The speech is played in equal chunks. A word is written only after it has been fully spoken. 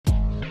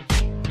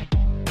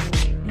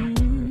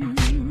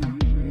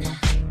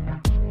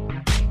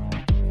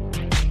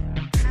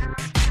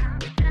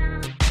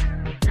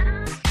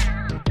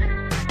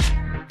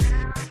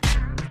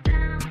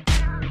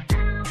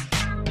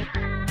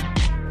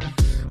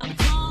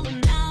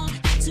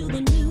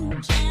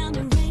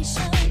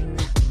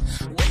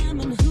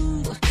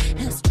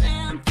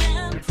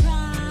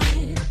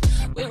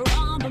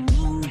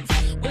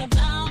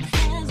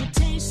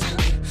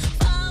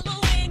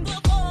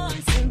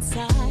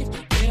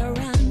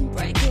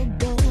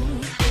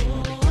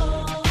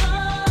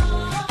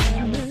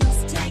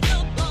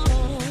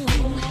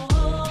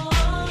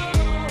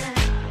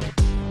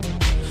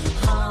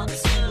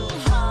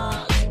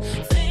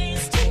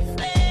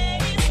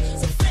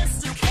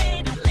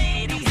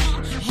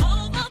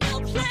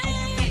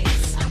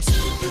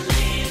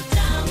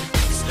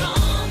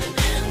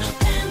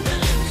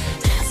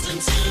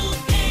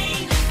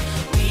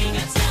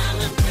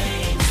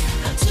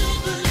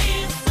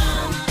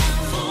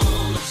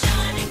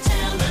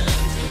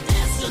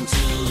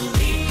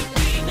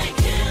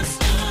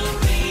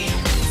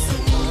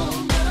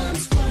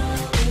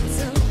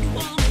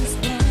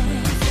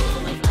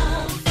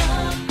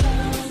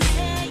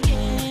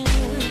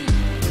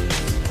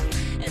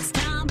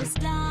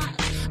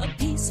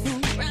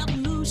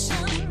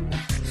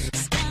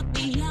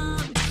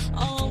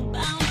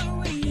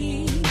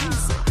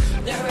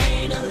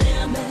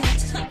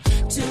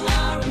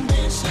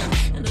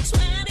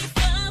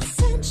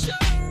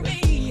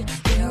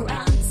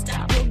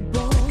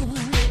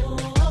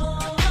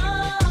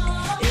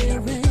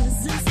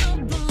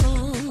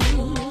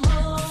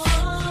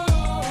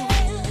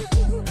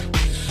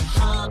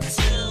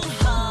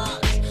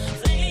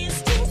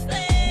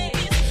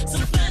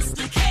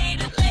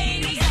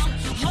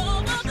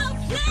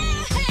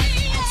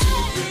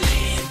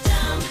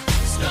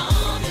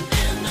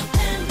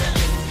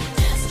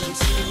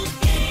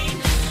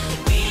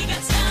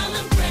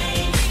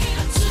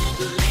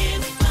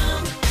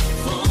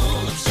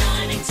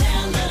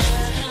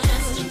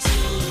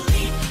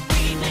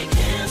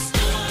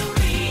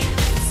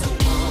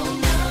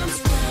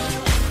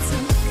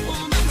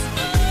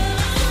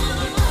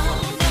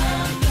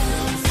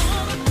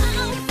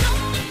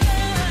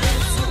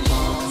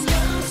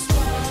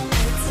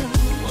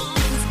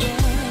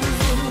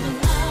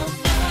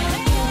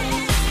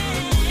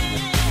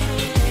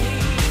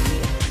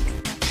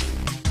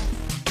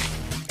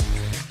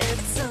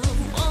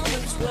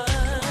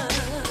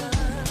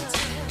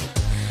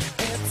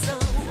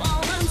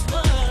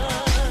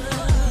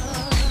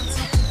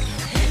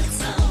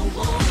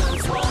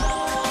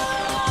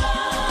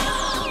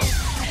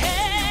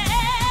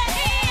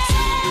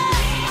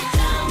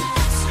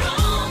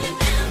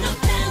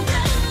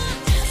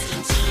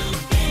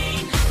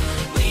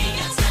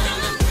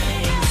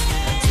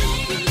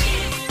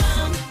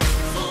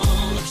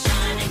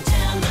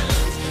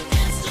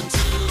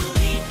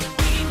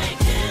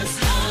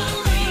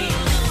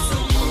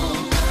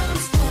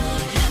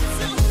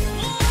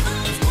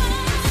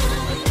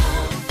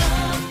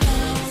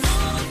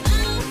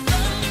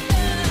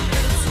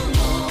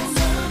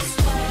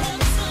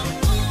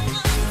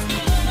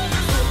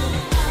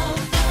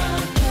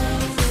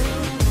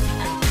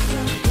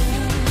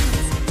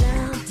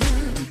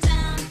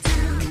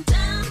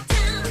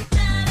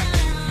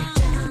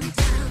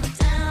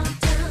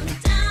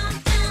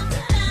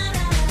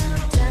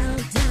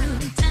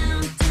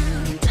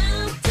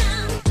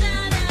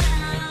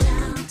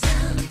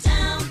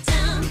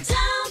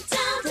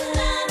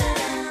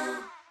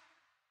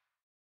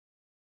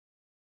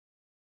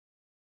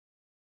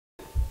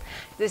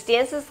This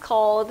dance is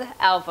called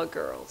Alpha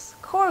Girls,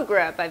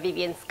 choreographed by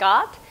Vivienne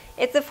Scott.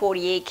 It's a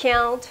 48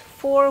 count,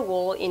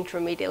 4-wall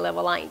intermediate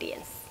level line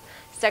dance.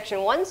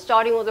 Section 1,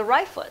 starting with the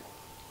right foot.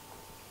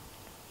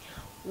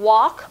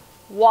 Walk,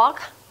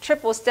 walk,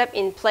 triple step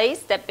in place,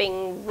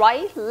 stepping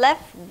right,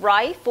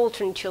 right, full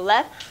turn to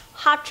left,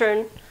 hot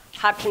turn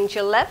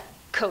to left,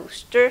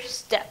 coaster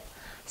step.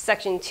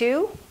 Section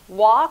 2,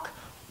 walk,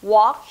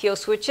 walk, heel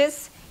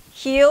switches,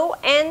 heel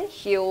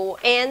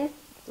and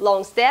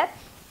long step,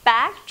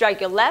 back,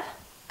 drag your left,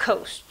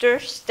 coaster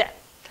step.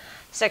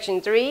 Section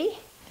 3,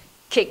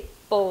 kick,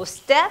 bow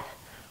step,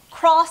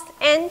 cross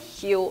and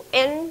heel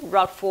and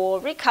rock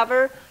forward,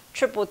 recover,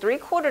 triple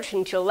 3/4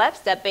 turn to left,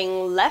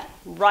 stepping left,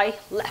 right,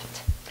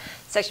 left.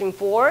 Section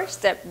 4,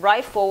 step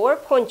right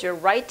forward, point your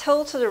right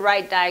toe to the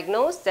right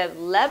diagonal, step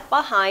left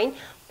behind,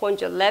 point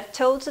your left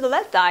toe to the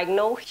left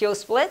diagonal, heel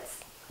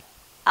splits,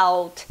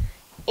 out,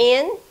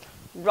 in,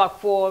 rock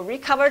forward,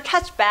 recover,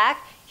 touch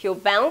back, heel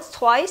bounce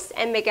twice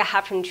and make a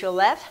half turn to your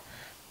left,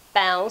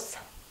 bounce,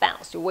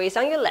 bounce, your waist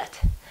on your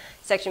left.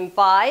 Section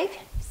 5,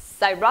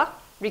 side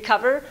rock,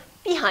 recover,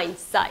 behind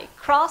side,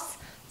 cross,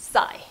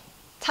 side,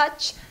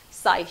 touch,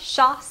 side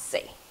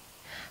chasse.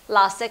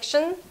 Last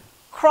section,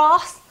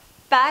 cross,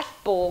 back,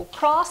 ball,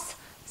 cross,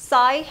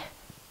 side,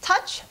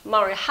 touch,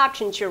 Mario half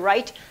turn to your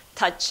right,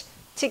 touch,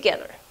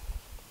 together.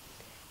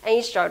 And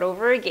you start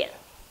over again.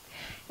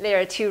 There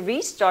are 2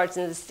 restarts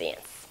in this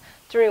dance.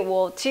 During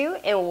wall 2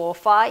 and wall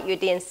 5, you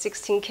dance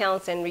 16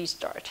 counts and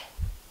restart.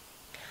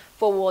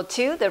 For wall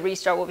 2, the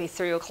restart will be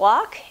 3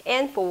 o'clock,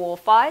 and for wall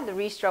 5, the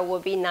restart will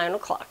be 9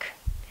 o'clock.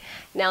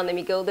 Now let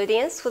me go the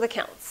dance for the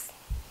counts.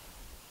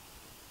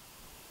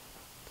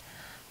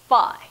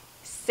 5,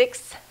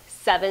 6,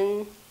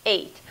 7,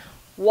 8.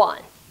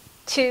 1,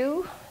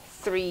 2,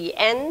 3,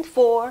 and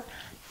 4.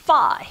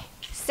 5,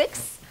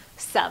 6,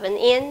 7,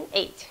 and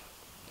 8.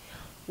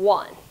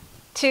 1,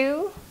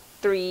 2,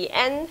 3,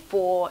 and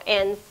 4,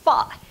 and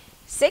 5,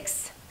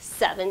 6,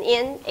 7,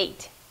 and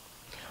 8.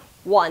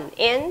 1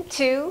 and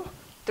 2,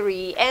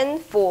 3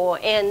 and 4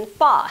 and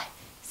 5,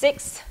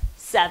 6,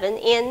 7,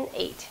 and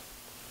 8.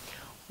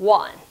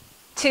 1,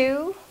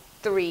 2,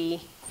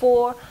 3,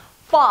 4,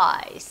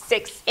 5,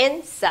 6,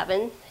 and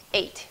 7,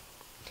 8.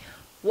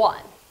 1,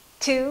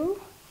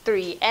 2,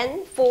 3,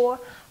 and 4,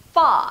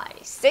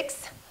 5,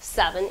 6,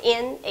 7,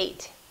 and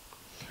 8.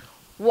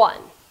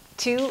 1,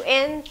 2,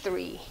 and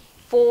 3,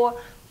 4,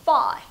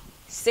 5,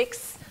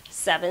 6,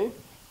 7,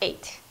 8。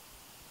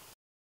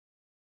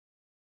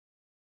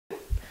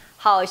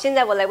好，现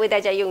在我来为大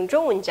家用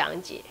中文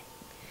讲解。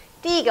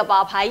第一个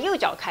8拍，右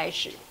脚开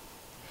始，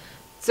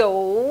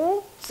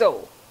走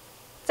走，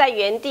在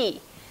原地，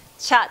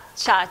恰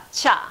恰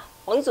恰，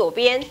往左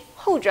边，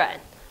后转，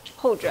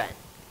后转，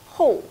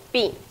后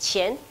并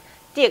前。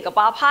第二个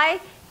8拍，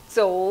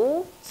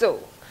走走，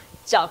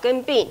脚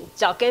跟并，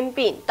脚跟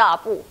并，大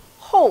步，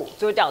后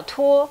左脚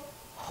拖，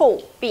后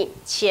并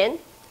前。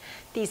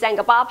第三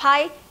个8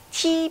拍，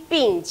踢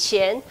并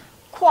前，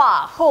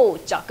胯后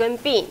脚跟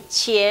并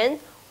前。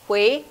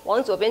回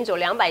往左边走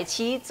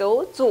270，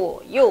走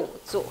左右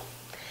左。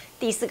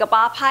第四个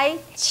8拍，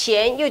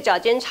前右脚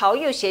尖朝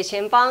右斜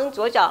前方，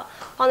左脚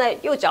放在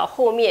右脚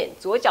后面，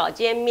左脚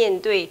尖面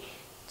对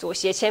左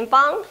斜前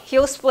方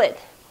 ，heel split，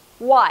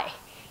 外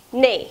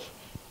内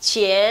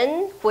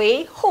前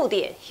回后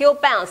点 heel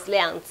bounce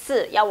 2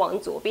次，要往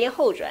左边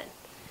后转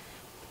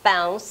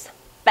 ，bounce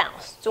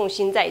bounce， 重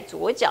心在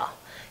左脚。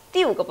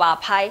第五个8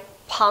拍，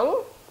旁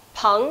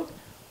旁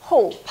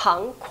后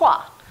旁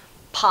胯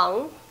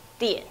旁。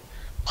点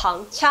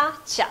旁恰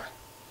恰，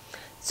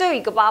最后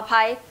一个8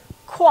拍，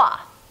胯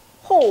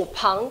后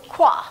旁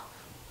胯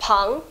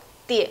旁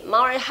点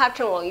 ，Mario half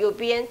turn 往右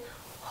边，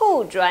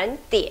后转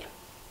点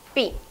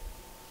并，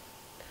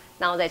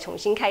然后再重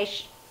新开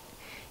始。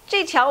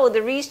这条舞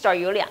的 restart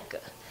有2个，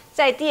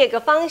在第2个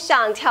方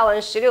向跳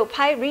完16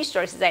拍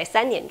 ，restart 是在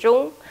3点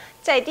钟；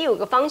在第5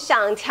个方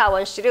向跳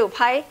完16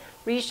拍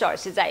 ，restart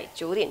是在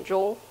9点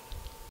钟。